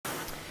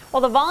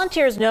Well, the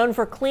volunteers known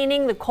for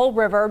cleaning the Coal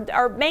River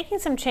are making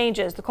some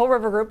changes. The Coal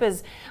River Group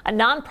is a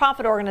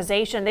nonprofit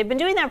organization. They've been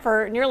doing that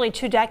for nearly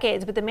 2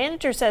 decades, but the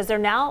manager says they're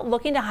now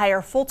looking to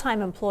hire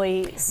full-time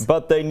employees.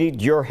 But they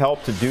need your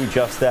help to do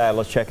just that.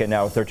 Let's check in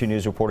now with 13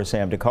 News reporter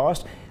Sam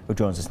DeCoste, who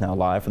joins us now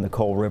live from the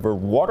Coal River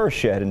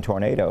watershed in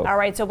Tornado. All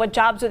right, so what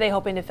jobs are they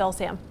hoping to fill,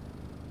 Sam?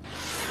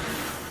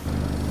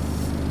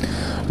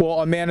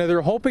 Well, Amanda,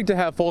 they're hoping to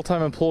have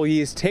full-time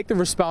employees take the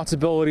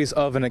responsibilities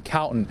of an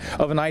accountant,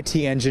 of an IT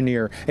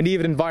engineer, and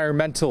even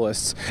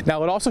environmentalists.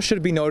 Now, it also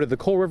should be noted the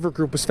Coal River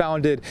Group was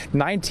founded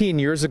 19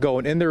 years ago,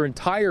 and in their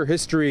entire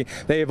history,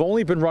 they have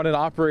only been run and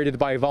operated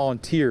by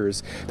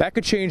volunteers. That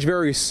could change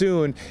very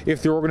soon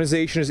if the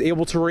organization is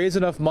able to raise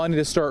enough money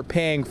to start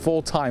paying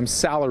full-time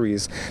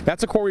salaries.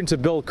 That's according to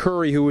Bill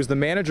Curry, who is the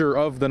manager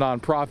of the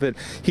nonprofit.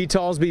 He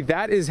tells me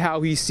that is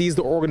how he sees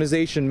the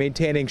organization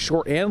maintaining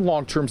short and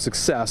long-term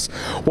success.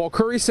 While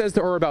Curry says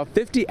there are about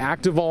 50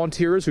 active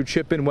volunteers who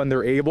chip in when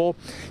they're able,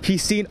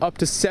 he's seen up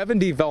to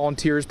 70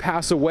 volunteers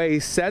pass away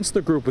since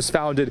the group was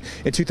founded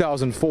in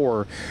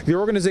 2004. The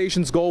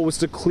organization's goal was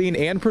to clean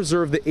and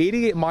preserve the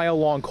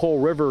 88-mile-long Coal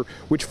River,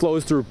 which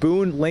flows through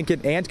Boone, Lincoln,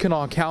 and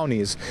Kanawha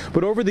counties.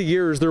 But over the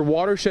years, their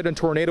watershed in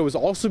Tornado has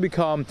also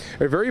become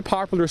a very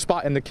popular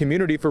spot in the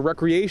community for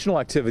recreational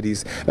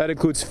activities. That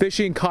includes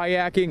fishing,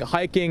 kayaking,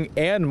 hiking,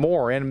 and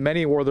more, and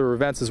many other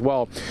events as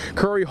well.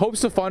 Curry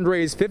hopes to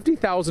fundraise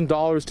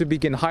 $50,000 to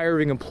begin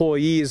hiring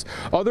employees.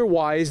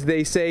 Otherwise,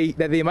 they say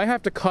that they might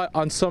have to cut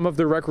on some of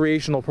their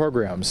recreational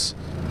programs.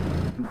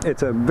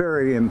 It's a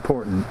very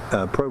important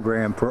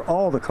program for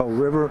all the Coal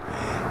River,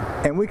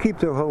 and we keep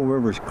the whole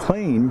rivers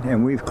clean,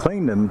 and we've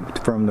cleaned them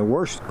from the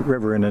worst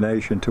river in the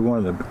nation to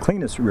one of the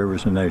cleanest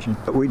rivers in the nation.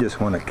 But we just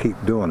want to keep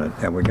doing it,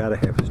 and we got to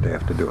have the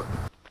staff to do it.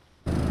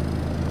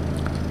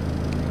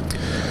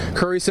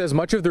 Curry says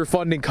much of their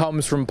funding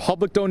comes from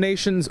public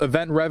donations,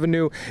 event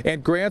revenue,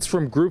 and grants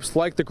from groups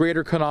like the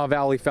Greater Kanawha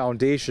Valley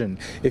Foundation.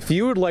 If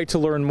you would like to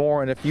learn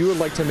more and if you would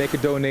like to make a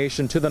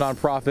donation to the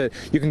nonprofit,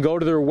 you can go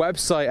to their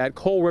website at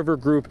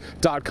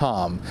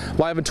coalrivergroup.com.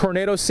 Live in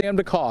Tornado, Sam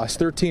DeCoste,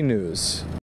 13 News.